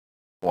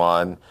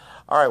One.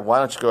 All right, why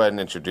don't you go ahead and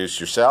introduce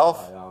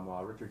yourself? Hi,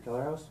 I'm Richard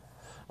Kellerhouse.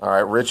 All right,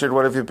 Richard,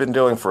 what have you been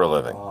doing for a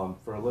living?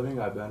 For a living,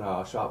 I've been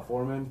a shop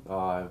foreman.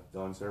 I've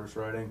done service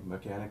writing,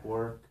 mechanic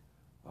work.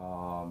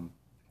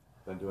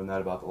 Been doing that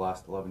about the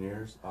last 11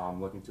 years.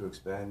 I'm looking to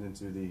expand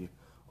into the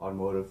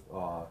automotive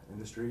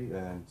industry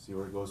and see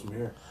where it goes from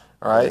here.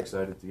 All right. I'm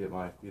excited to get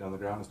my feet on the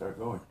ground and start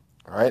going.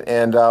 All right,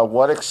 and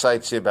what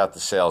excites you about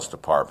the sales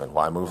department?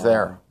 Why move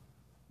there?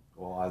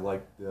 Well, I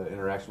like the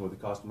interaction with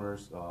the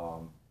customers,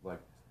 like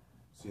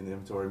seeing the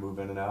inventory move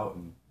in and out,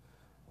 and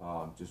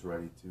just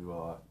ready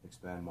to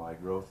expand my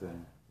growth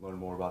and learn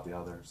more about the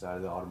other side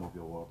of the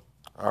automobile world.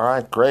 All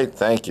right, great.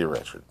 Thank you,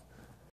 Richard.